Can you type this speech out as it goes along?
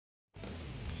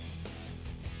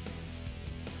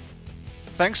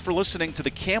Thanks for listening to the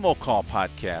Camel Call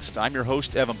podcast. I'm your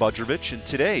host, Evan Budrovich, and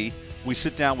today we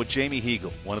sit down with Jamie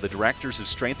Hegel, one of the directors of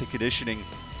strength and conditioning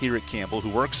here at Campbell, who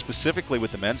works specifically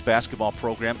with the men's basketball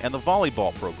program and the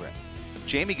volleyball program.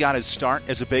 Jamie got his start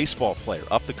as a baseball player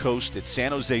up the coast at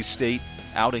San Jose State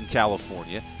out in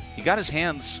California. He got his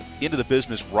hands into the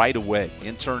business right away,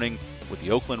 interning with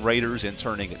the Oakland Raiders,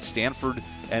 interning at Stanford,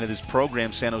 and at his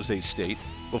program, San Jose State,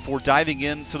 before diving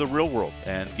into the real world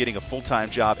and getting a full-time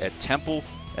job at Temple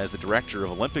as the director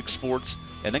of Olympic sports,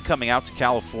 and then coming out to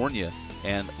California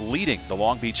and leading the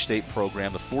Long Beach State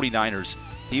program, the 49ers.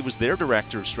 He was their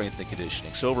director of strength and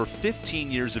conditioning. So over 15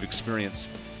 years of experience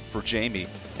for Jamie,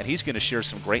 and he's going to share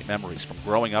some great memories from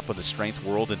growing up in the strength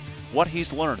world and what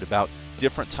he's learned about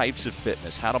different types of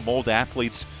fitness, how to mold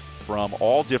athletes from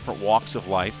all different walks of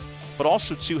life, but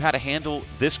also to how to handle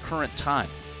this current time,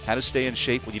 how to stay in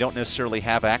shape when you don't necessarily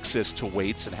have access to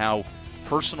weights, and how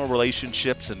personal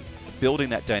relationships and building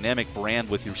that dynamic brand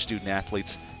with your student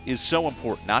athletes is so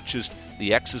important, not just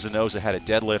the X's and O's of how to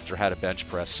deadlift or how to bench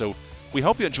press. So we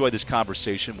hope you enjoy this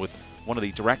conversation with one of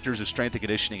the directors of strength and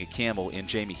conditioning at Campbell in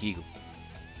Jamie Hegel.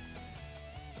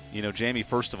 You know, Jamie,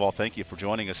 first of all, thank you for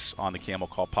joining us on the Camel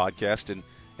Call podcast.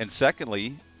 And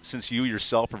secondly, since you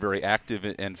yourself are very active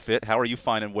and fit, how are you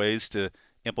finding ways to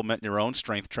implement your own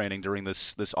strength training during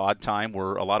this odd time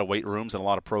where a lot of weight rooms and a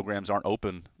lot of programs aren't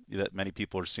open that many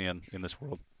people are seeing in this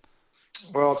world?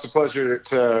 Well, it's a pleasure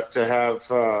to have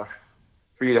for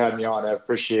you to have me on. I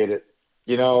appreciate it.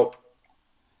 You know,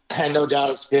 and no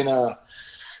doubt it's been a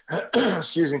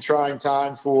trying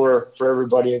time for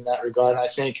everybody in that regard. And I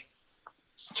think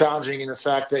challenging in the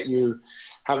fact that you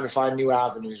having to find new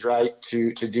avenues, right,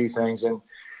 to do things. And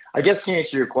I guess to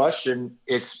answer your question,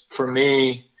 it's for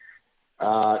me,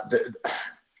 the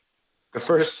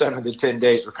first 7 to 10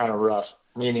 days were kind of rough,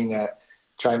 meaning that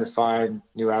trying to find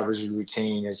new avenues of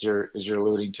routine as you're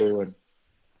alluding to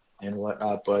and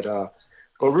whatnot. But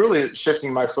really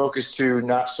shifting my focus to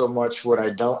not so much what I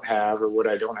don't have or what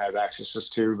I don't have access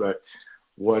to, but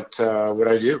what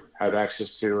I do have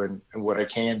access to and what I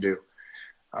can do,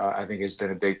 I think has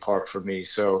been a big part for me.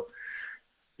 So,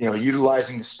 you know,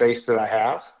 utilizing the space that I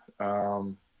have,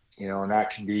 you know, and that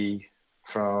can be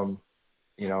from,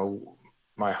 you know,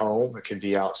 my home, it could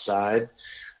be outside,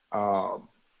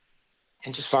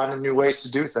 and just finding new ways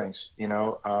to do things, you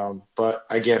know. But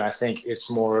again, I think it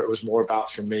was more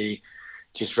about, for me,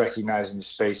 just recognizing the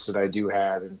space that I do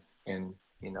have and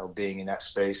you know, being in that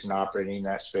space and operating in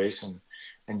that space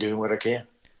and doing what I can.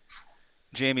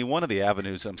 Jamie, one of the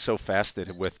avenues I'm so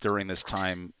fascinated with during this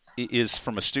time is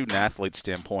from a student-athlete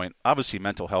standpoint. Obviously,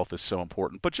 mental health is so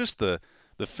important, but just the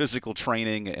physical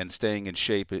training and staying in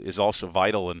shape is also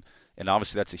vital, and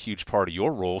obviously that's a huge part of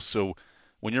your role. So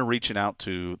when you're reaching out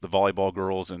to the volleyball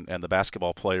girls and the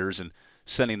basketball players and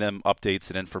sending them updates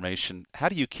and information, how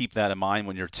do you keep that in mind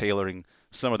when you're tailoring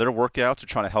some of their workouts or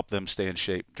trying to help them stay in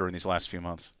shape during these last few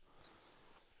months?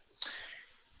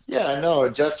 Yeah, no,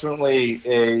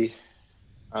 definitely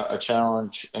a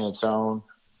challenge in its own.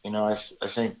 You know, I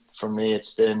think for me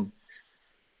it's been,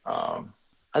 I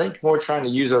think more trying to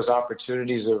use those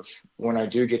opportunities of when I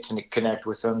do get to connect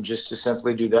with them, just to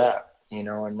simply do that, you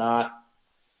know, and not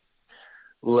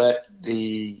let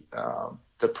the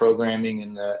programming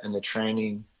and the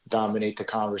training dominate the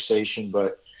conversation,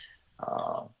 but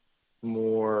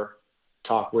more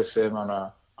talk with them on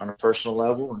a personal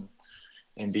level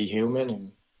and be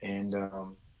human and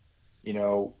you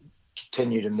know,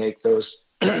 continue to make those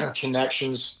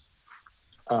connections.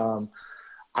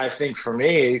 I think for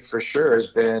me, for sure, has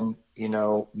been, you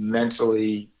know,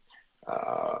 mentally,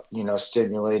 you know,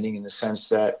 stimulating in the sense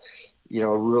that, you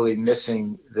know, really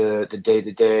missing the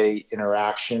day-to-day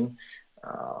interaction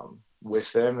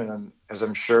with them. And as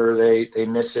I'm sure they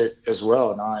miss it as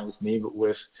well, not only with me, but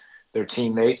with their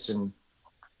teammates and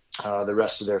the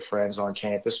rest of their friends on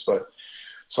campus. But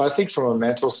so I think from a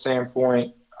mental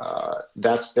standpoint,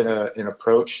 that's been an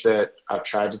approach that I've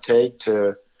tried to take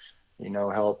to, you know,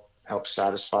 help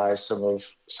satisfy some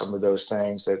of those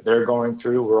things that they're going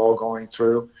through, we're all going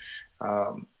through.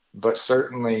 But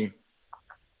certainly,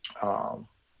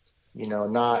 you know,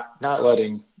 not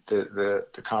letting the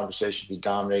conversation be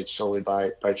dominated solely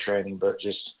by training, but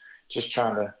just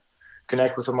trying to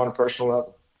connect with them on a personal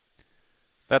level.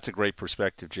 That's a great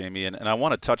perspective, Jamie. And I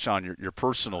want to touch on your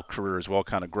personal career as well,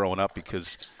 kind of growing up,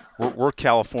 because we're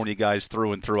California guys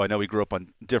through and through. I know we grew up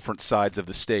on different sides of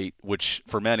the state, which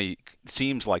for many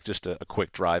seems like just a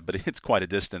quick drive, but it's quite a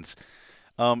distance.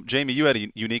 Jamie, you had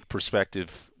a unique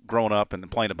perspective growing up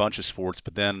and playing a bunch of sports,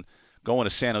 but then going to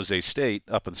San Jose State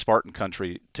up in Spartan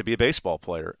country to be a baseball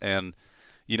player. And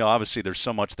obviously there's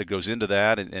so much that goes into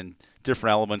that and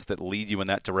different elements that lead you in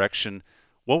that direction.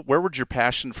 Well, where would your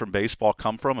passion from baseball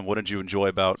come from, and what did you enjoy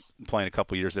about playing a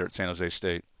couple years there at San Jose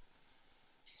State?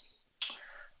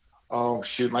 Oh,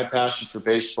 shoot. My passion for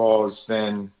baseball has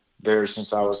been there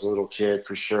since I was a little kid,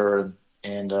 for sure.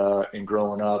 And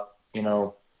growing up, in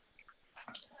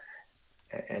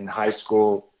high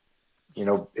school,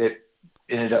 it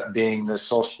ended up being the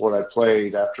sole sport I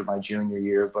played after my junior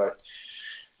year. But,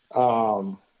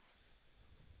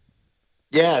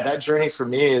 yeah, that journey for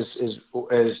me it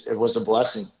was a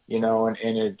blessing, and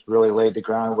it really laid the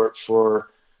groundwork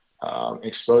for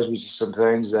exposed me to some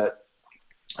things that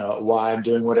why I'm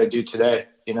doing what I do today.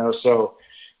 So,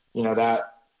 that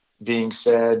being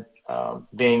said,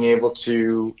 being able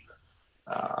to,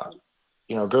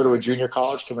 go to a junior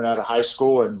college coming out of high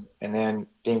school and then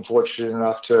being fortunate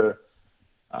enough to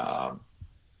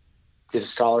get a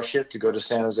scholarship to go to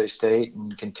San Jose State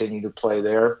and continue to play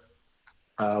there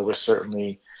was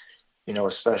certainly,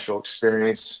 a special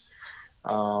experience.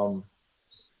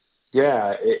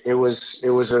 Yeah, it was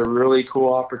a really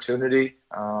cool opportunity,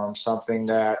 something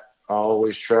that I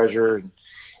always treasure. And,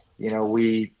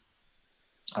 we,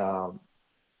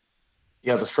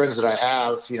 the friends that I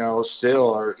have,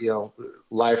 still are,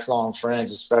 lifelong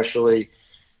friends, especially,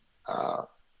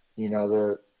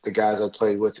 the guys I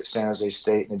played with at San Jose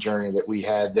State and the journey that we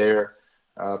had there,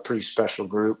 pretty special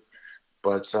group.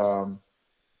 But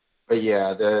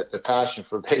yeah, the passion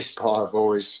for baseball,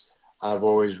 I've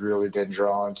always really been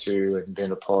drawn to and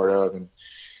been a part of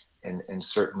and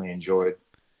certainly enjoyed.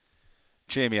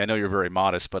 Jamie, I know you're very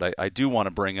modest, but I do want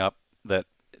to bring up that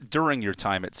during your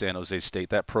time at San Jose State,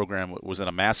 that program was in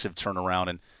a massive turnaround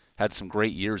and had some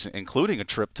great years, including a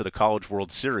trip to the College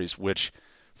World Series, which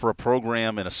for a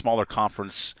program in a smaller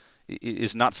conference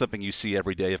is not something you see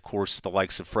every day. Of course, the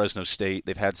likes of Fresno State,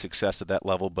 they've had success at that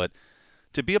level, but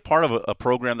to be a part of a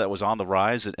program that was on the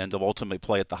rise and to ultimately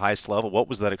play at the highest level, what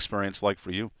was that experience like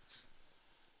for you?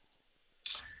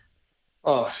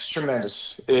 Oh, it's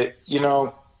tremendous.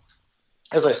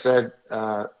 As I said,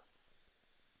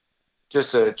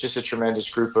 just a tremendous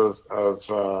group of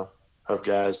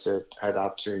guys that I had the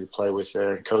opportunity to play with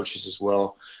there and coaches as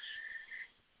well.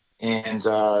 And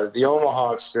the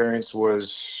Omaha experience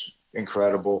was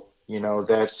incredible.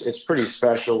 It's pretty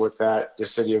special with that. The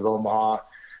city of Omaha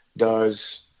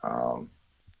does, and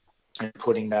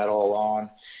putting that all on,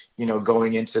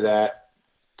 going into that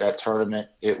tournament,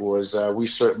 it was, we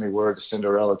certainly were the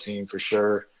Cinderella team for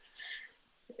sure.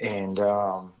 And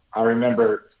I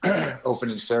remember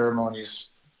opening ceremonies,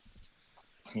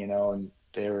 and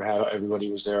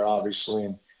everybody was there obviously.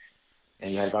 And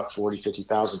you had about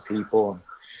 50,000 people, and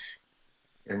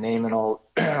you're naming all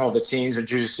the teams,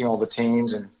 introducing all the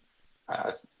teams. And,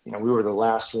 we were the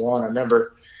last one. I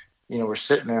remember, we're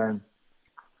sitting there and,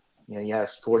 you have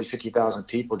 50,000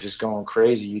 people just going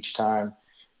crazy each time,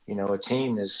 a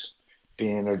team is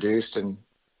being introduced. And,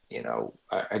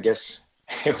 I guess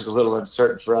it was a little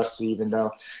uncertain for us to even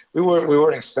know. We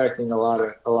weren't expecting a lot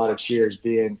of cheers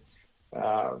being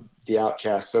the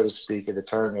outcast, so to speak, of the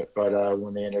tournament. But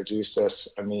when they introduced us,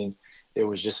 I mean, it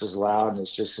was just as loud and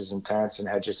it's just as intense and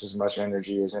had just as much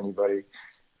energy as anybody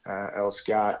else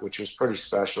got, which was pretty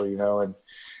special, and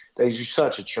they do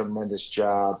such a tremendous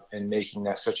job in making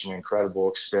that such an incredible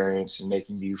experience and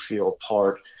making you feel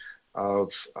part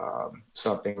of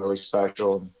something really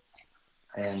special.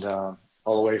 And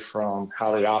all the way from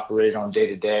how they operate on day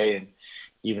to day, and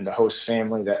even the host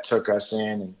family that took us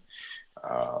in and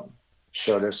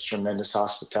showed us tremendous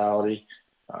hospitality.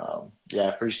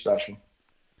 Yeah, pretty special.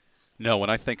 No, when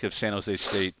I think of San Jose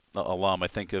State alum, I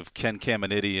think of Ken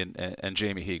Caminiti and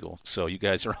Jamie Hegel. So you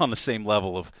guys are on the same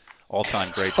level of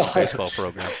all-time greats in the baseball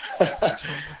program.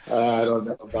 I don't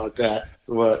know about that,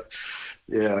 but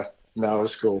yeah, no,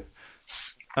 it's cool.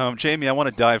 Jamie, I want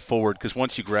to dive forward because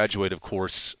once you graduate, of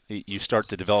course, you start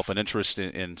to develop an interest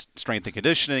in strength and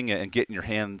conditioning and getting your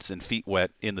hands and feet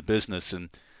wet in the business. And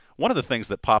one of the things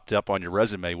that popped up on your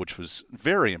resume, which was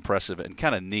very impressive and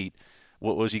kind of neat,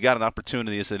 was you got an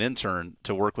opportunity as an intern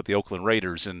to work with the Oakland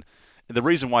Raiders. And the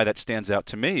reason why that stands out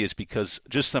to me is because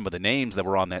just some of the names that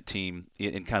were on that team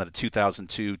in kind of the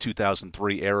 2002,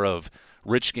 2003 era of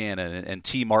Rich Gannon and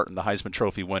T. Martin, the Heisman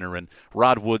Trophy winner, and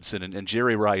Rod Woodson and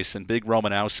Jerry Rice and Big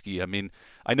Romanowski. I mean,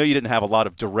 I know you didn't have a lot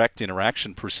of direct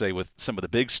interaction per se with some of the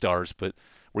big stars, but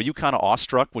were you kind of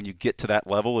awestruck when you get to that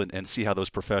level and see how those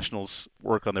professionals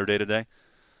work on their day-to-day?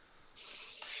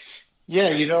 Yeah,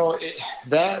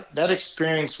 that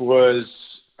experience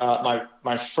was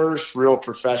my first real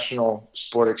professional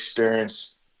sport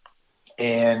experience.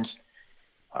 And,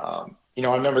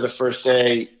 I remember the first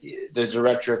day, the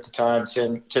director at the time,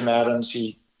 Tim Adams,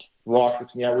 he walked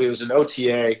with me. It was an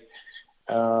OTA,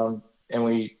 and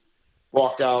we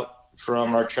walked out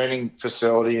from our training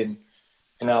facility in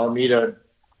Alameda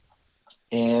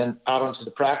and out onto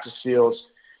the practice fields.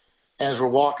 And as we're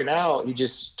walking out, he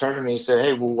just turned to me and said,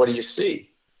 "Hey, well, what do you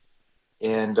see?"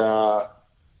 And I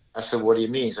said, "What do you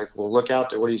mean?" He's like, "Well, look out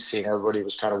there. What do you see?" And everybody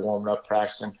was kind of warming up,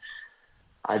 practicing.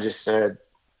 I just said,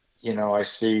 I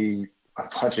see a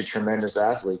bunch of tremendous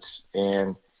athletes.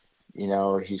 And,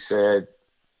 he said,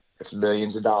 "It's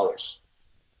millions of dollars."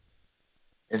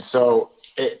 And so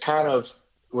it kind of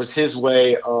was his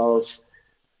way of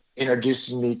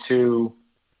introducing me to,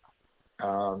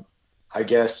 I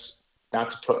guess,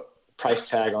 not to put price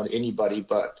tag on anybody,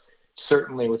 but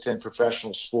certainly within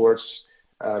professional sports,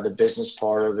 the business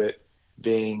part of it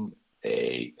being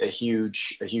a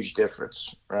huge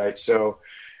difference, right? So,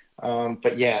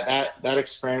 but yeah, that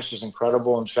experience was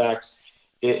incredible. In fact,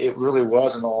 it really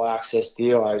was an all access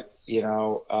deal. I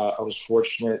was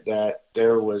fortunate that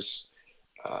there was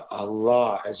a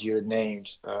lot, as you had named,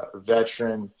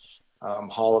 veteran,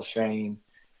 Hall of Fame,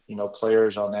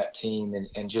 players on that team,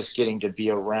 and just getting to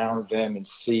be around them and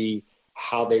see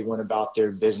how they went about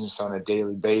their business on a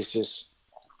daily basis.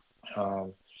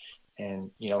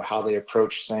 And how they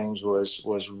approached things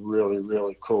was really,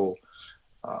 really cool.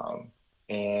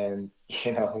 And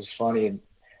it was funny. And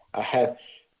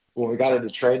when we got into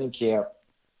training camp,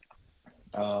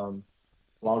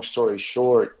 long story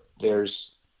short,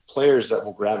 there's players that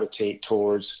will gravitate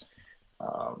towards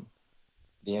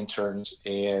the interns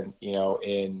and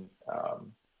in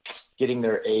getting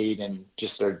their aid and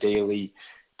just their daily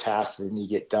tasks that need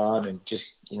to get done, and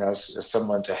just as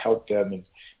someone to help them.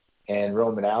 And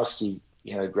Romanowski,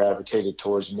 gravitated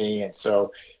towards me. And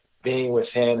so being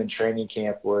with him in training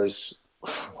camp was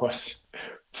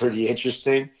pretty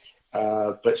interesting.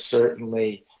 But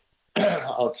certainly,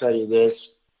 I'll tell you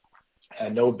this,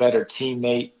 no better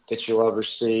teammate that you'll ever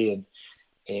see.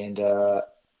 And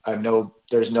I know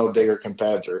there's no bigger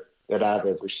competitor that I've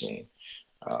ever seen.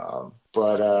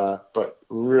 But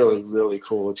really, really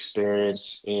cool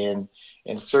experience. And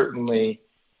certainly,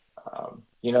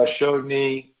 showed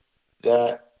me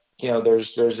that there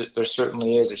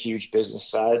certainly is a huge business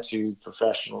side to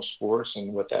professional sports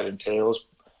and what that entails,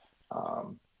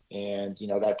 and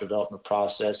that development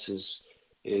process is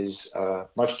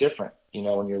much different.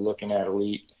 When you're looking at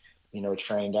elite,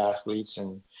 trained athletes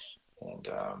and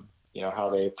how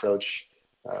they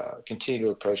continue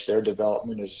to approach their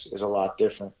development is a lot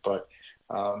different. But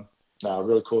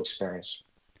really cool experience.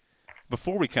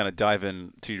 Before we kind of dive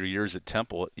into your years at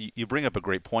Temple, you bring up a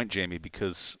great point, Jamie,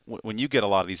 because when you get a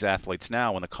lot of these athletes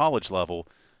now on the college level,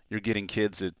 you're getting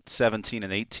kids at 17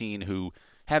 and 18 who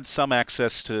had some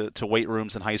access to weight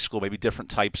rooms in high school, maybe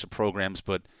different types of programs,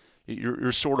 but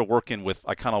you're sort of working with,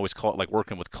 I kind of always call it like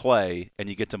working with clay, and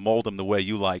you get to mold them the way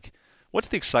you like. What's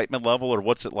the excitement level, or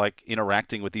what's it like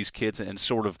interacting with these kids and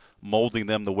sort of molding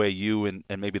them the way you and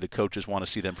maybe the coaches want to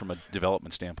see them from a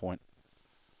development standpoint?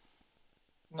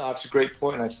 No, it's a great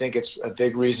point. And I think it's a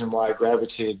big reason why I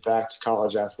gravitated back to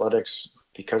college athletics,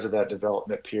 because of that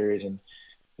development period. And,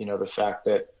 the fact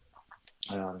that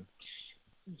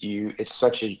it's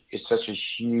such a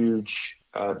huge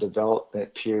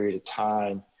development period of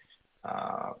time,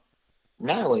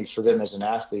 not only for them as an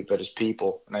athlete, but as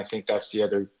people. And I think that's the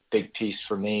other big piece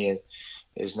for me,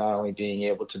 is not only being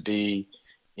able to be,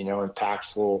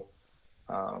 impactful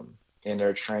in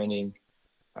their training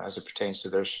as it pertains to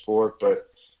their sport, but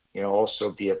also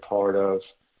be a part of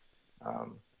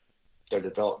their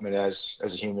development as a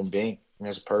human being and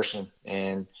as a person,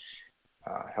 and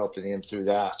helping them through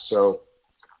that. So,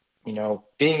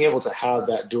 being able to have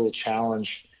that dual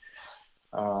challenge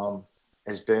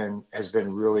has been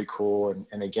really cool.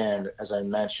 And again, as I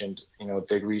mentioned, a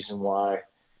big reason why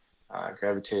I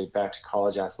gravitated back to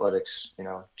college athletics,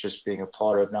 just being a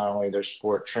part of not only their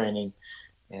sport training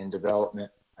and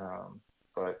development,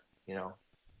 but,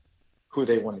 who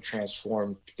they want to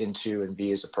transform into and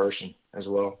be as a person as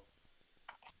well.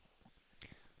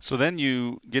 So then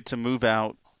you get to move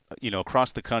out,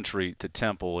 across the country to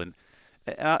Temple, and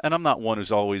I'm not one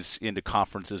who's always into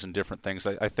conferences and different things.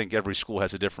 I think every school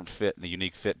has a different fit and a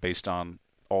unique fit based on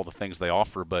all the things they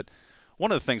offer. But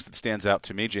one of the things that stands out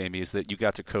to me, Jamie, is that you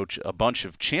got to coach a bunch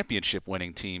of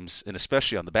championship-winning teams, and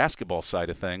especially on the basketball side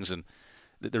of things. And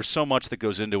there's so much that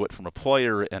goes into it from a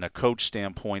player and a coach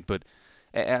standpoint, but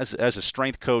as a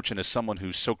strength coach and as someone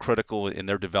who's so critical in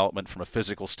their development from a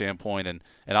physical standpoint and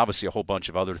obviously a whole bunch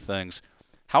of other things,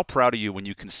 how proud are you when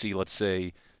you can see, let's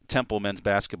say, Temple men's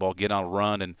basketball get on a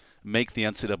run and make the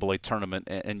NCAA tournament,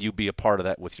 and you be a part of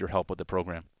that with your help with the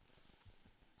program?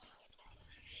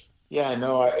 Yeah,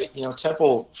 no,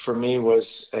 Temple for me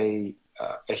was a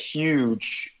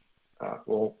huge,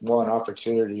 well, one,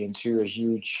 opportunity, and two, a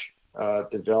huge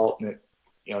development,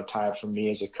 time for me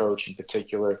as a coach in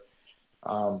particular.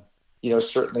 Um,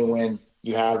 Certainly when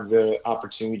you have the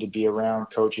opportunity to be around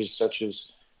coaches such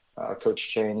as Coach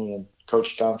Chaney and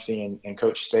Coach Dunphy and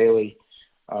Coach Staley,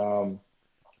 um,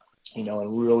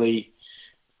 and really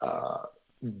uh,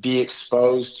 be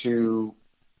exposed to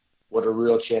what a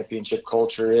real championship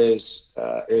culture is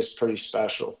pretty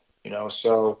special.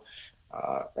 So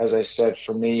as I said,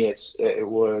 for me, it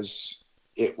was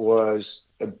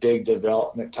a big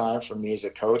development time for me as a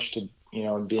coach to,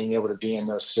 and being able to be in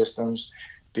those systems,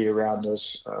 be around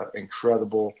those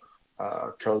incredible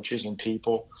coaches and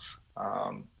people,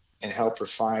 and help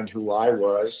refine who I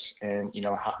was and,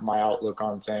 my outlook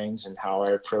on things and how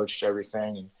I approached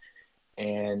everything.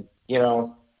 And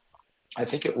I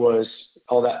think it was,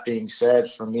 all that being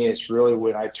said, for me, it's really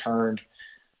when I turned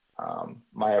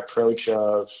my approach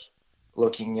of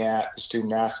looking at the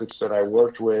student athletes that I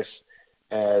worked with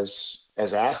as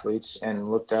athletes and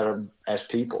looked at them as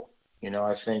people.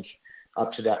 I think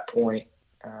up to that point,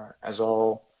 as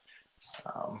all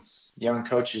young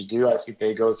coaches do, I think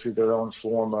they go through their own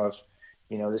form of,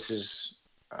 this is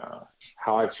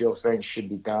how I feel things should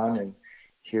be done, and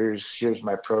here's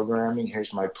my programming,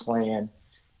 here's my plan,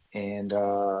 and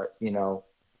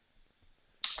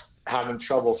having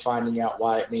trouble finding out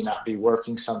why it may not be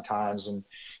working sometimes,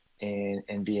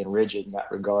 and being rigid in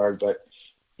that regard. But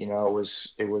it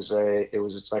was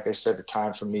like I said, the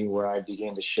time for me where I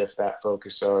began to shift that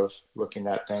focus of looking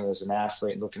at things as an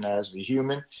athlete and looking at it as a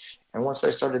human. And once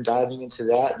I started diving into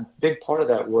that, a big part of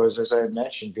that was, as I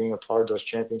mentioned, being a part of those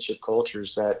championship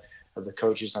cultures that of the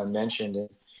coaches I mentioned,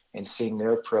 and seeing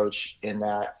their approach in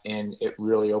that, and it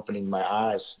really opening my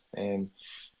eyes. And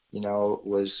it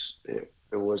was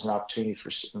an opportunity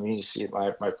for me to see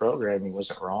my programming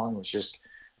wasn't wrong. It was just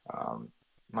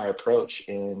my approach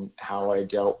in how I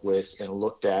dealt with and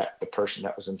looked at the person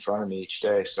that was in front of me each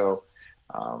day. So,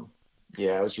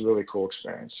 it was a really cool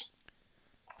experience.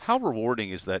 How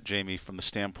rewarding is that, Jamie, from the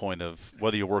standpoint of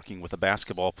whether you're working with a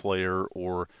basketball player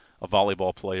or a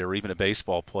volleyball player or even a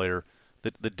baseball player,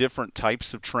 the different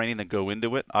types of training that go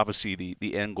into it? Obviously,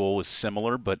 the end goal is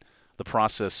similar, but the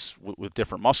process with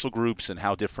different muscle groups and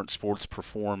how different sports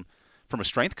perform from a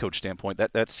strength coach standpoint,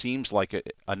 that seems like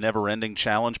a never-ending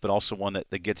challenge, but also one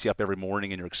that gets you up every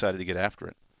morning and you're excited to get after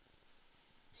it.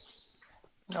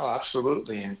 No,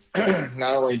 absolutely. And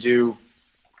not only do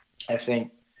I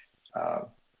think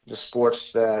the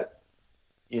sports that,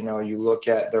 you look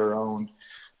at their own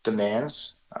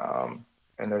demands, and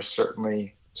there's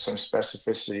certainly some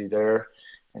specificity there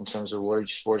in terms of what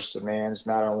each sports demands,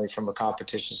 not only from a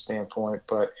competition standpoint,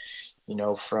 but,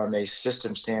 from a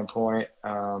system standpoint,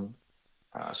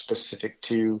 specific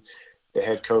to the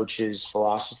head coach's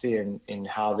philosophy and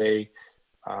how they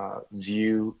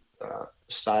view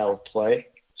style of play.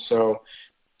 So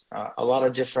a lot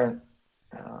of different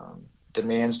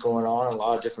demands going on, a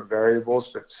lot of different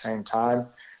variables, but at the same time,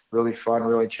 really fun,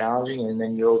 really challenging. And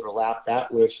then you overlap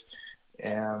that with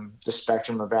the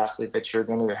spectrum of athlete that you're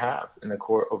going to have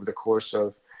over the course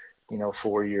of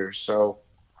 4 years. So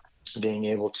being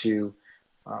able to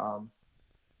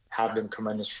have them come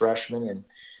in as freshmen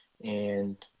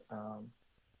and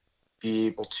be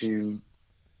able to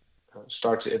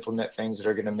start to implement things that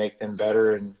are going to make them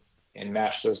better and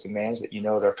match those demands that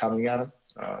they're coming at them,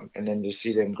 and then to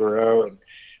see them grow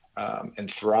and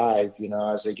thrive,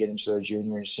 as they get into their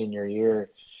junior and senior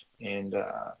year, and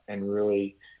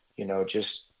really,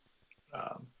 just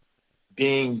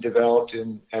being developed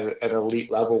at an elite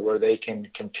level where they can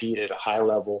compete at a high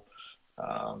level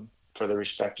for the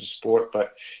respective sport.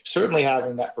 But certainly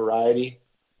having that variety,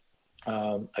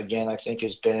 again, I think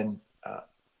has been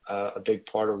a big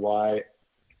part of why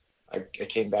I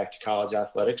came back to college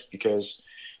athletics, because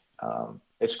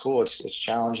it's cool. It's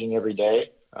challenging every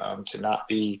day to not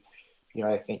be,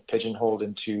 I think, pigeonholed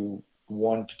into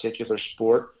one particular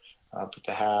sport, but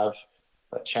to have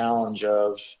a challenge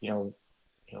of,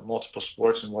 multiple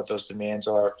sports and what those demands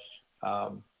are,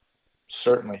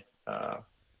 certainly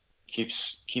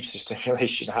keeps the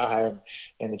stimulation high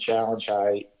and the challenge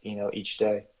high, each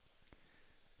day.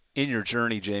 In your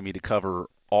journey, Jamie, to cover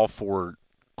all four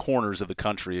corners of the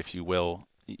country, if you will,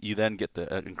 you then get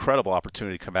the incredible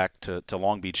opportunity to come back to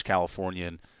Long Beach,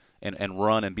 California, and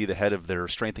run and be the head of their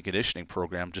strength and conditioning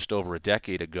program just over a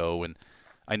decade ago. And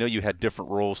I know you had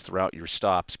different roles throughout your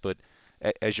stops, but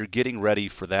as you're getting ready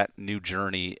for that new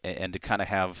journey and to kind of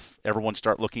have everyone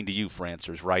start looking to you for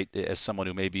answers, right, as someone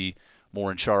who may be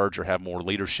more in charge or have more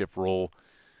leadership role,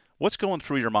 What's going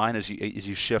through your mind as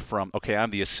you shift from, okay, I'm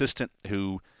the assistant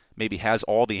who maybe has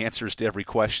all the answers to every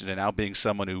question, and now being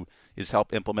someone who is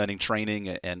help implementing training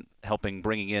and helping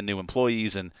bringing in new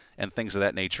employees and things of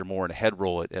that nature, more in a head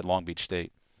role at Long Beach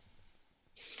State?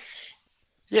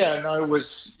 Yeah, no, it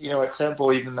was, at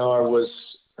Temple, even though I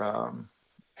was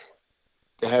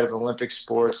the head of Olympic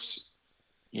sports,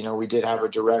 we did have a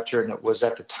director, and it was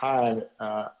at the time,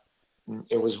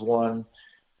 it was one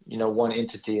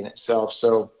entity in itself.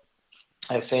 So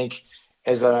I think,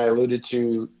 as I alluded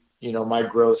to, my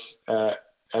growth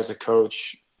as a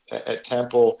coach at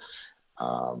Temple,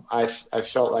 I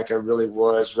felt like I really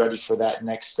was ready for that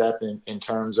next step in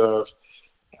terms of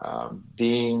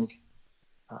being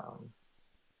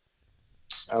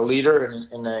a leader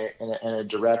and a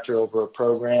director over a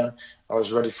program. I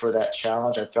was ready for that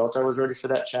challenge. I felt I was ready for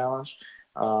that challenge.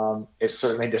 It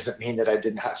certainly doesn't mean that I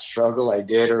did not struggle. I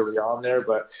did early on there,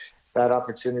 but that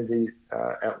opportunity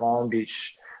at Long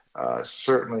Beach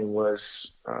certainly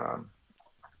was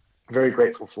very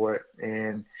grateful for it.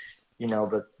 And,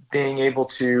 but being able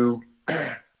to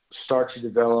start to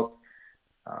develop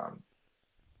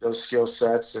those skill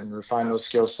sets and refine those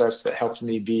skill sets that helped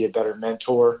me be a better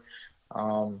mentor,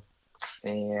 and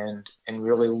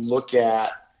really look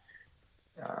at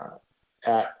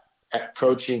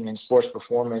coaching and sports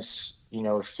performance,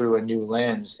 through a new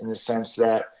lens, in the sense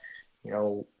that,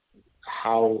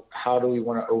 how do we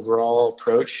want to overall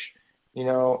approach,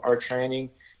 our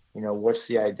training? What's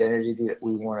the identity that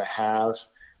we want to have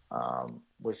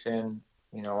within,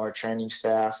 our training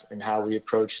staff, and how we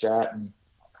approach that,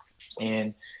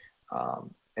 and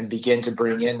begin to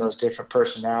bring in those different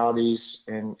personalities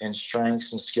and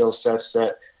strengths and skill sets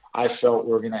that I felt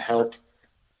were going to help,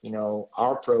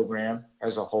 our program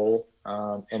as a whole,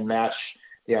 and match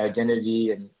the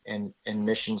identity and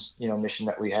missions, mission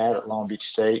that we had at Long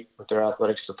Beach State with their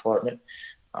athletics department.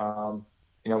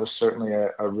 Was certainly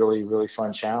a really, really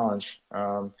fun challenge.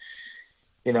 So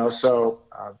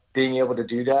being able to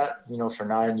do that, for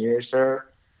 9 years there,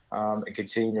 and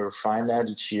continue to refine that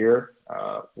each year,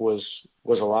 was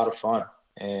a lot of fun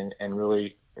and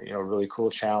really, really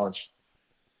cool challenge.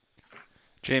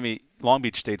 Jamie, Long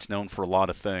Beach State's known for a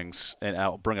lot of things, and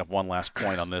I'll bring up one last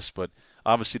point on this, but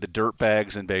obviously the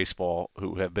dirtbags in baseball,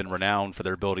 who have been renowned for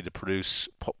their ability to produce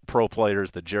pro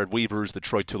players, the Jared Weavers, the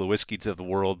Troy Tulowitzkis of the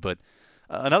world. But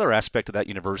another aspect of that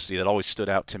university that always stood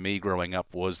out to me growing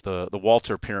up was the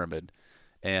Walter Pyramid.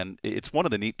 And it's one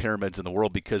of the neat pyramids in the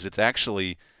world because it's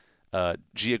actually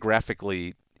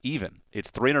geographically even.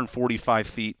 It's 345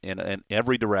 feet in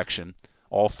every direction,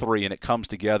 all three, and it comes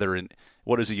together in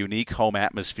what is a unique home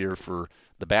atmosphere for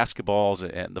the basketballs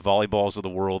and the volleyballs of the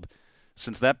world.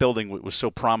 Since that building was so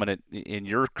prominent in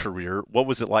your career, what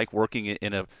was it like working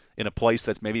in a place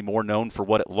that's maybe more known for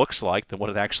what it looks like than what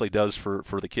it actually does for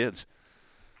the kids?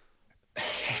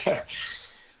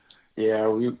 Yeah,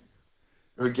 we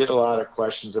get a lot of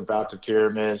questions about the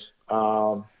pyramid.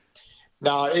 No,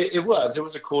 it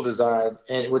was a cool design.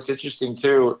 And what's interesting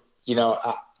too,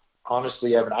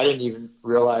 honestly, Evan, I didn't even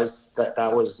realize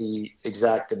that was the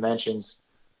exact dimensions,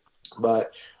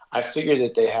 but I figured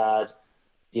that they had,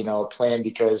 a plan,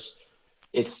 because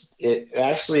it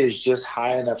actually is just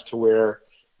high enough to where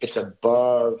it's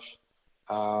above,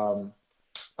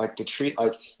 like the tree,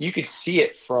 like you could see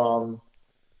it from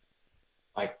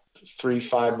like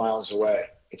 3-5 miles away.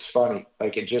 It's funny.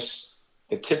 Like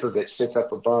the tip of it sits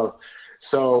up above.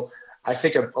 So I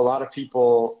think a lot of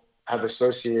people have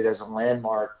associated it as a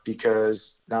landmark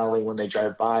because not only when they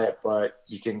drive by it, but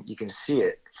you can see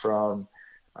it from,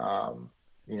 a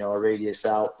radius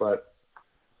out, but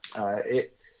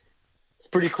it's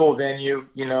pretty cool venue,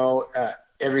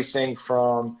 everything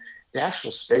from the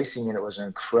actual spacing in it was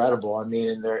incredible. I mean,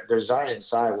 and their design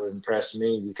inside would impress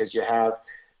me because you have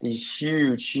these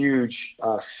huge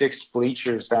fixed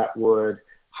bleachers that would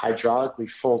hydraulically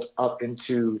fold up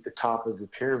into the top of the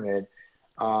pyramid,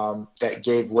 that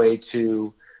gave way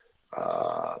to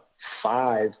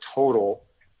 5 total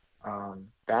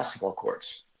basketball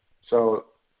courts. So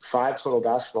 5 total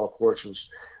basketball courts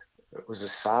was the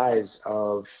size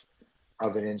of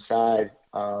an inside,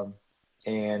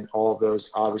 and all of those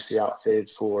obviously outfitted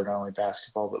for not only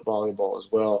basketball but volleyball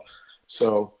as well.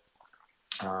 So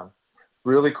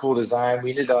really cool design. We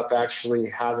ended up actually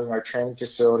having our training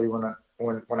facility when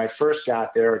I first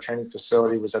got there. Our training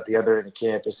facility was at the other end of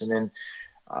campus, and then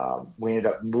we ended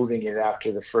up moving it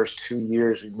after the first 2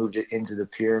 years. We moved it into the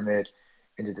pyramid,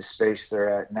 into the space they're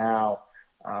at now,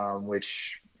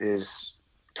 which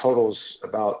totals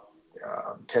about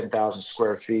 10,000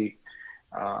 square feet.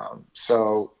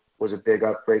 So was a big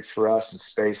upgrade for us in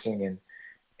spacing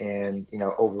and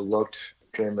overlooked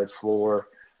pyramid floor.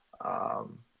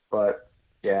 But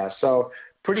yeah, so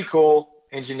pretty cool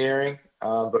engineering,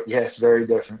 but yes, very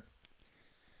different.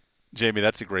 Jamie,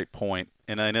 that's a great point.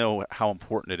 And I know how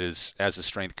important it is as a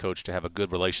strength coach to have a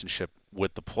good relationship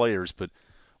with the players. But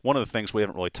one of the things we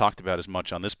haven't really talked about as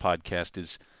much on this podcast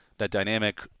is that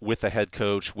dynamic with the head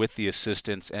coach, with the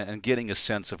assistants, and getting a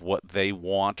sense of what they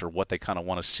want or what they kind of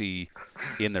want to see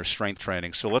in their strength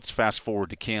training. So let's fast forward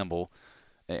to Campbell.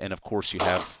 And, of course, you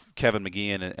have Kevin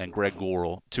McGeehan and Greg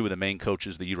Gorel, two of the main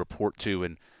coaches that you report to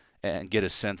and get a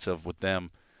sense of with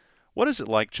them. What is it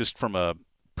like just from a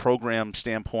program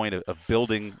standpoint of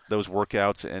building those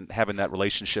workouts and having that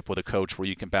relationship with a coach where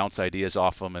you can bounce ideas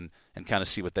off them and kind of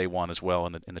see what they want as well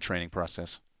in the training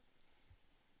process?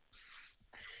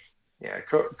 Yeah,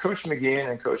 Coach McGeehan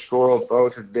and Coach Gorel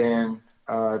both have been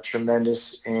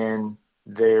tremendous in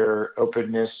their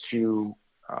openness to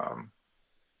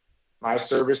my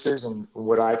services and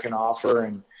what I can offer,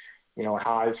 and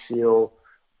how I feel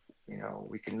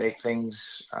we can make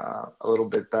things a little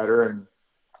bit better,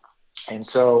 and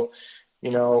so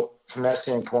from that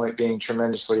standpoint, being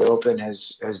tremendously open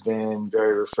has been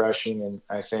very refreshing, and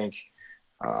I think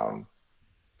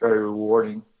very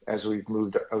rewarding as we've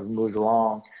moved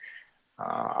along.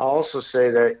 I'll also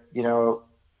say that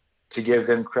to give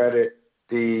them credit,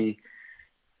 the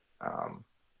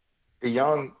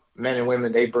young men and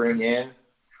women they bring in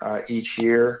each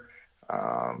year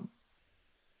are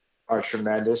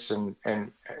tremendous, and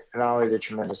not only they're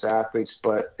tremendous athletes,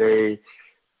 but they're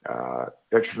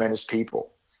tremendous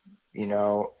people,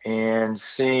 and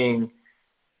seeing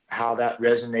how that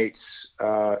resonates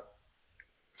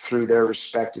through their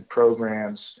respective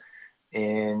programs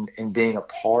and being a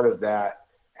part of that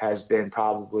has been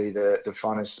probably the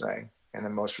funnest thing and the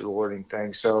most rewarding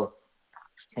thing. So,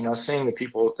 seeing the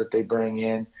people that they bring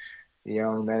in, the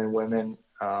young men and women,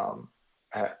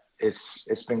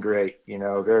 it's been great,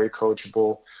 very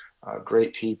coachable,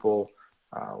 great people,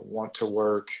 want to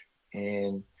work,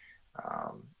 and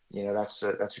that's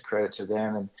a credit to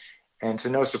them, and to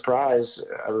no surprise,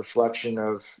 a reflection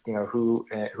of who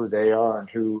they are and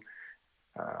who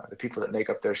the people that make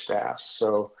up their staffs.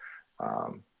 So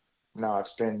no,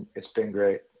 it's been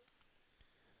great.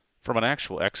 From an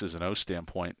actual X's and O's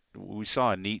standpoint, we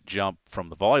saw a neat jump from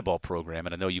the volleyball program,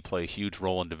 and I know you play a huge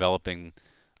role in developing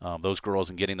those girls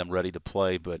and getting them ready to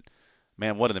play. But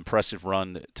man, what an impressive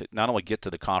run to not only get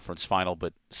to the conference final,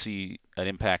 but see an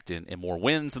impact in more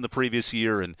wins than the previous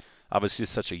year. And obviously,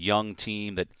 it's such a young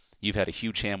team that you've had a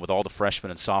huge hand with all the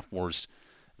freshmen and sophomores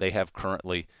they have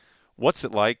currently. What's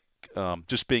it like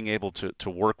just being able to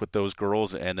work with those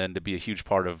girls and then to be a huge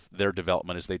part of their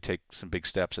development as they take some big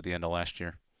steps at the end of last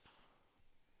year?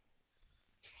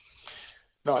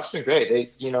 No, it's been great.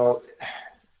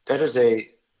 That is a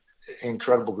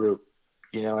incredible group,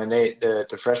 and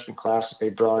the freshman class that they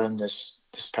brought in this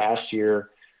past year,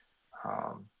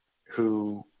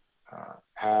 who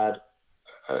had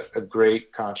a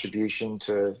great contribution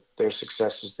to their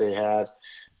successes they had,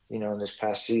 in this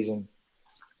past season.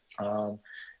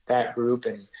 That group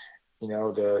and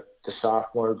the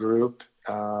sophomore group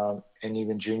and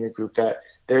even junior group, that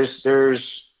there's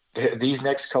these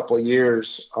next couple of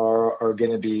years are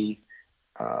going to be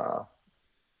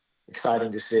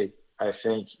exciting to see. I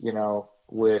think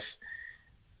with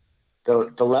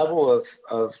the level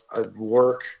of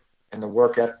work and the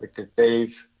work ethic that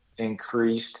they've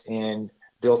increased and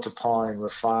built upon and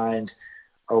refined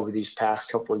over these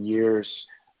past couple of years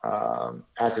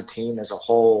as a team as a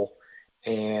whole,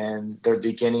 and their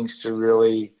beginnings to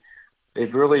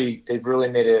they've really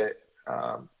made a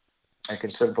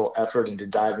considerable effort into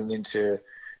diving into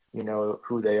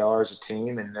who they are as a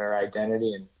team and their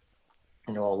identity,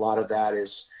 and a lot of that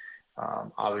is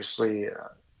obviously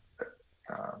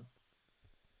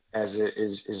as it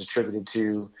is attributed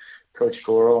to Coach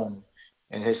Gorel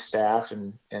and his staff,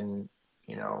 and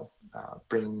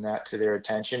bringing that to their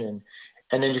attention,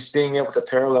 and then just being able to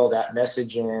parallel that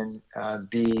message and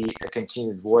be a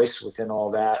continued voice within all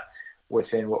that,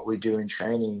 within what we do in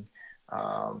training,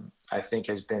 I think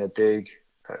has been a big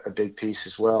piece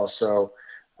as well. So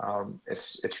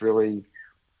it's really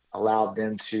allowed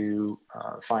them to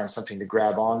find something to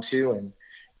grab onto and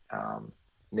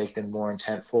make them more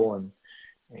intentful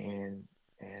and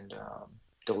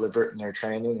deliberate in their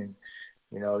training, and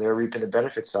they're reaping the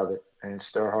benefits of it, and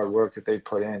it's their hard work that they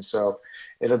put in. So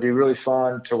it'll be really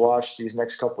fun to watch these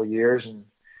next couple of years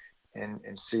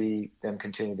and see them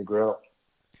continue to grow.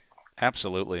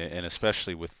 Absolutely, and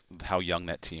especially with how young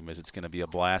that team is, it's going to be a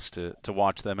blast to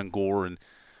watch them in Gore. And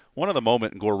one other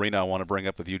moment in Gore Arena I want to bring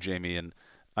up with you, Jamie, and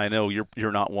I know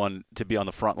you're not one to be on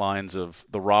the front lines of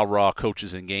the rah-rah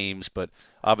coaches in games, but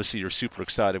obviously you're super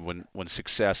excited when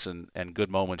success and good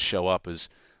moments show up. As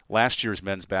last year's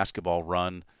men's basketball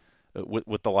run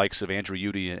with the likes of Andrew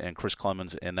Udy and Chris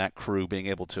Clemens and that crew being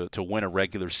able to win a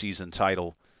regular season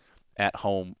title at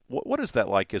home, what is that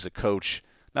like as a coach,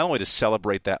 not only to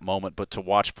celebrate that moment, but to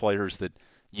watch players that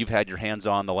you've had your hands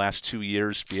on the last 2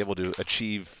 years be able to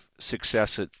achieve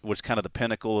success at what's kind of the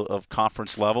pinnacle of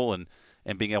conference level and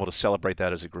being able to celebrate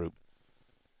that as a group?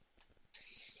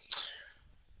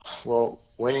 Well,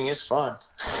 winning is fun.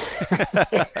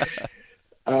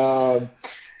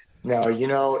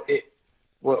 No,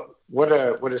 what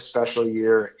a special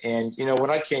year. And, when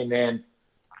I came in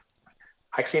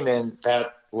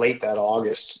that late that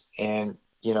August and,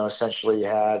 essentially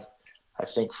had, I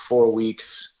think, 4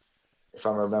 weeks, if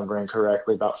I'm remembering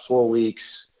correctly, about 4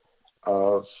 weeks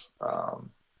of,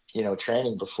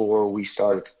 training before we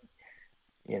started,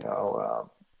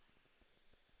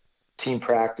 team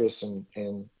practice and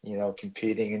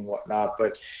competing and whatnot.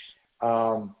 But,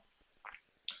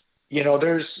 there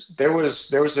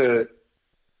was a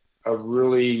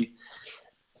really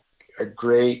a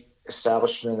great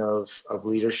establishment of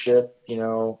leadership,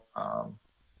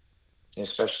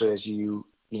 especially as you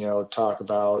talk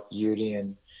about Udy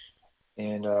and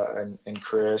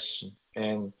Chris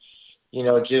and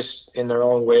just in their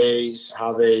own ways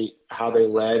how they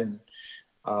led.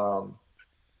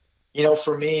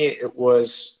 For me it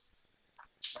was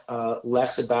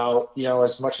less about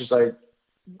as much as I,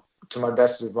 to my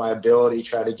best of my ability,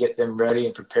 try to get them ready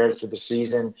and prepared for the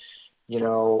season.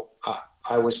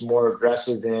 I was more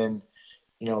aggressive in,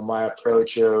 my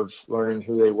approach of learning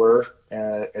who they were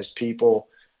as people,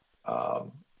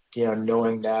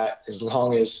 knowing that as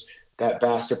long as that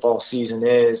basketball season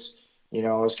is, I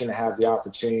was going to have the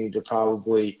opportunity to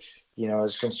probably,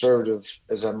 as conservative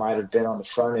as I might have been on the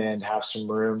front end, have some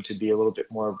room to be a little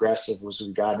bit more aggressive as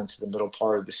we got into the middle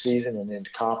part of the season and into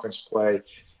conference play.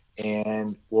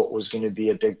 And what was going to be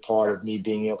a big part of me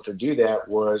being able to do that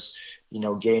was,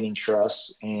 gaining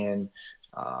trust and,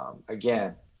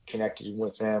 again, connecting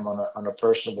with them on a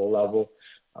personable level,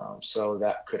 so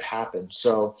that could happen.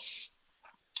 So,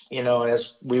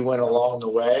 as we went along the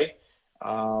way,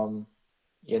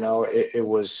 it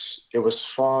was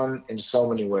fun in so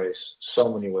many ways,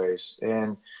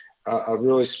 and a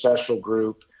really special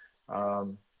group,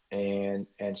 and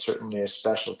certainly a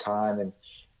special time,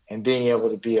 and being able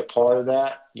to be a part of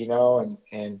that,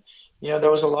 and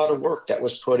there was a lot of work that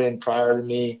was put in prior to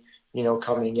me,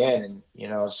 coming in,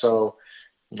 and, so,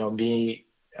 me,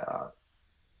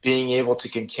 being able to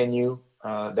continue,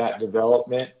 that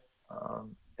development,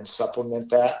 and supplement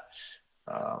that,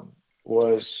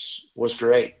 was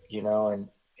great,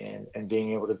 and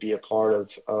being able to be a part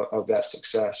of that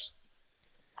success.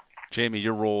 Jamie,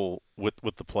 your role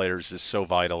with the players is so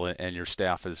vital, and your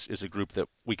staff is a group that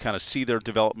we kind of see their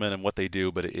development and what they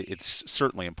do, but it's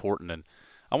certainly important. And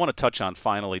I want to touch on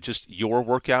finally just your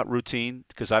workout routine,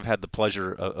 because I've had the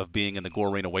pleasure of being in the Gore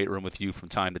Arena weight room with you from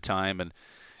time to time, and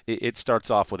it starts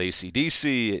off with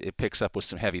AC/DC. It picks up with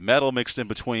some heavy metal mixed in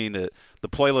between. The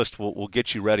playlist will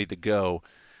get you ready to go.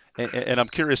 And I'm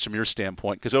curious from your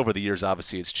standpoint, because over the years,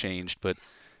 obviously, it's changed. But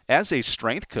as a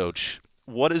strength coach,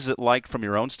 what is it like from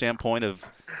your own standpoint of,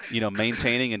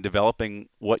 maintaining and developing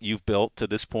what you've built to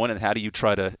this point, and how do you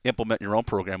try to implement your own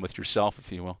program with yourself,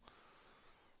 if you will?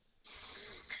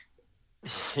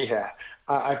 Yeah,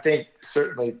 I think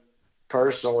certainly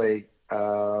personally,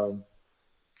 I'm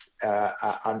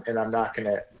not going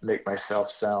to make myself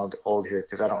sound old here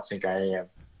because I don't think I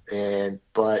am.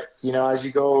 But as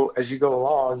you go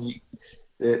along,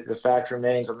 the fact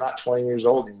remains I'm not 20 years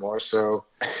old anymore. So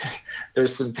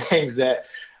there's some things that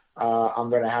I'm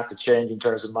going to have to change in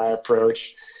terms of my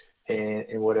approach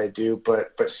and what I do.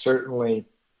 But certainly,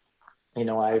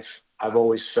 I've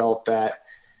always felt that.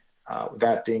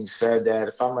 That being said, that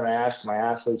if I'm going to ask my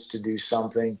athletes to do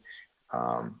something,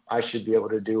 I should be able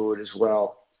to do it as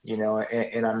well.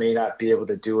 And I may not be able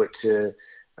to do it to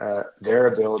their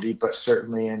ability, but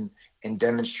certainly in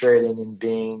demonstrating and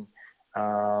being,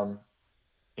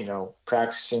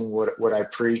 practicing what I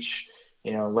preach,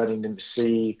 letting them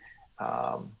see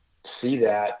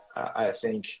that, I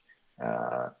think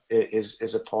it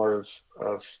is a part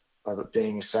of it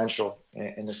being essential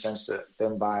in the sense that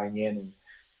them buying in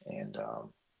and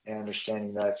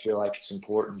understanding that I feel like it's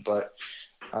important. But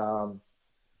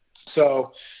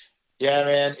so yeah,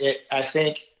 man, I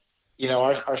think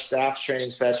our staff training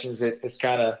sessions, it's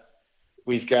kind of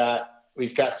we've got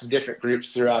some different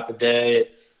groups throughout the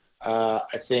day.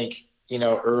 I think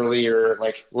early or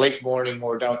like late morning,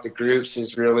 more down with the groups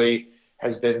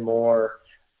has been more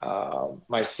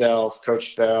myself,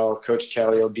 Coach Bell, Coach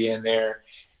Kelly will be in there,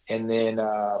 and then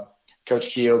Coach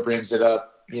Keo brings it up.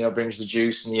 Brings the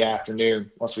juice in the afternoon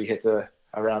once we hit the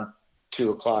around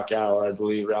 2 o'clock hour, I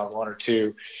believe, around 1 or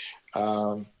 2.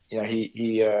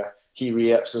 He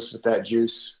re-ups us with that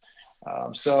juice.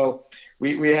 So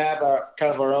we have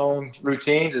kind of our own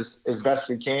routines as best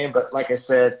we can. But like I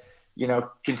said,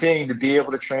 continuing to be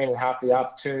able to train and have the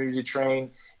opportunity to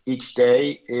train each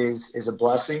day is a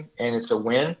blessing and it's a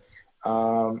win.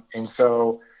 And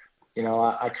so,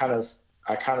 I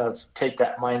kind of take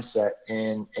that mindset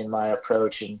in my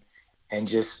approach and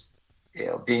just,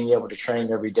 being able to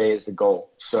train every day is the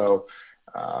goal. So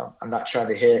I'm not trying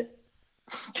to hit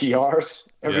PRs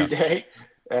every day.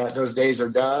 Those days are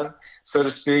done, so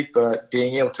to speak, but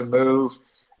being able to move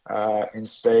in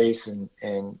space and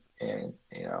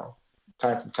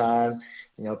time from time,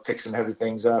 pick some heavy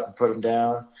things up and put them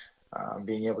down.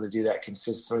 Being able to do that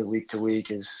consistently week to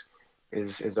week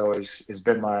is always has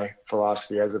been my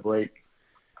philosophy as of late.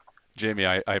 Jamie,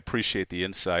 I appreciate the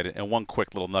insight. And one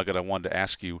quick little nugget I wanted to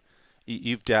ask you.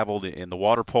 You've dabbled in the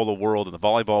water polo world and the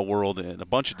volleyball world and a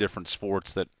bunch of different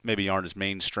sports that maybe aren't as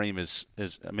mainstream as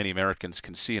many Americans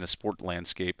can see in a sport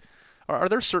landscape. Are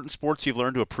there certain sports you've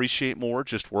learned to appreciate more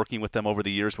just working with them over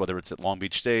the years, whether it's at Long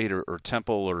Beach State or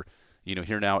Temple or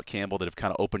here now at Campbell, that have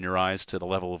kind of opened your eyes to the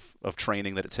level of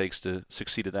training that it takes to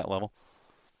succeed at that level?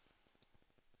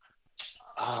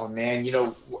 Oh, man,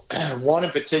 one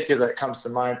in particular that comes to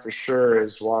mind for sure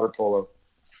is water polo.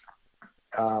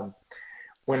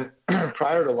 When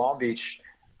prior to Long Beach,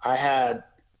 I had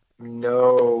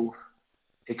no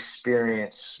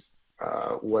experience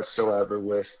whatsoever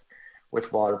with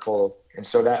water polo. And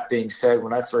so that being said,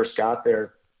 when I first got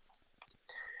there,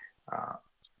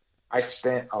 I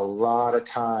spent a lot of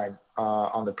time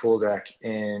on the pool deck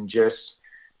and just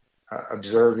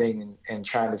observing and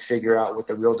trying to figure out what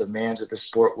the real demands of the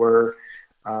sport were.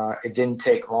 It didn't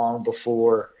take long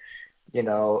before,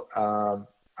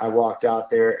 I walked out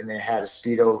there and they had a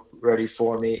Speedo ready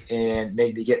for me and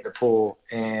made me get in the pool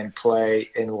and play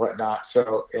and whatnot.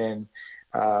 So,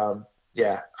 I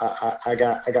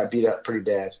got beat up pretty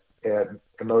bad,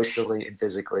 emotionally and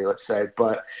physically, let's say.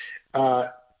 But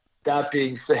that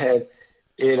being said,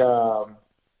 I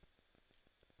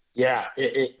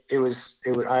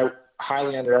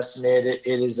highly underestimated it.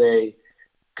 It is a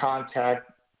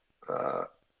contact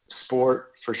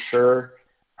sport for sure.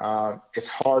 It's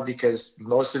hard because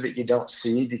most of it you don't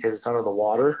see because it's under the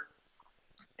water.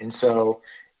 And so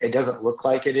it doesn't look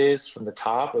like it is from the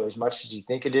top or as much as you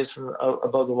think it is from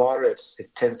above the water. It's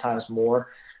 10 times more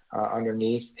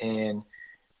underneath. And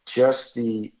just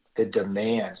the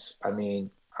demands,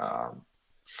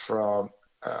 from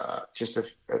just a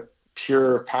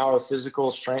pure power physical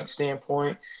strength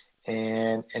standpoint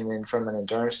and then from an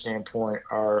endurance standpoint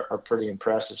are pretty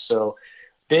impressive. So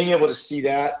being able to see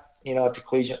that, at the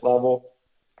collegiate level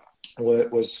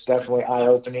was definitely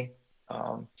eye-opening.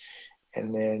 And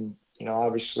then,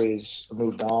 obviously as I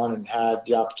moved on and had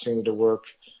the opportunity to work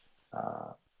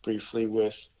briefly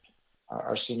with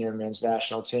our senior men's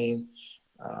national team,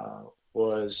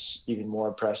 was even more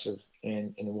impressive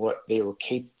in what they were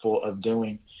capable of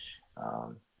doing.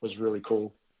 Was really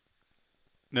cool.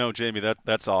 No, Jamie,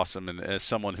 that's awesome. And as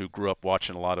someone who grew up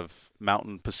watching a lot of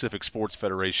Mountain Pacific Sports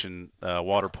Federation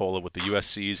water polo with the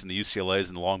USCs and the UCLAs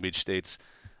and the Long Beach States,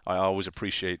 I always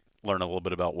appreciate learning a little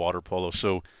bit about water polo.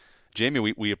 So,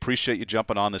 Jamie, we appreciate you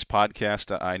jumping on this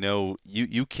podcast. I know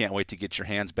you can't wait to get your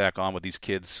hands back on with these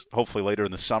kids, hopefully later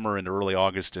in the summer into early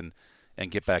August, and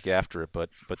get back after it. But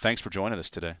thanks for joining us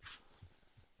today.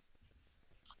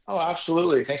 Oh,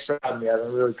 absolutely. Thanks for having me. I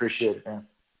really appreciate it, man.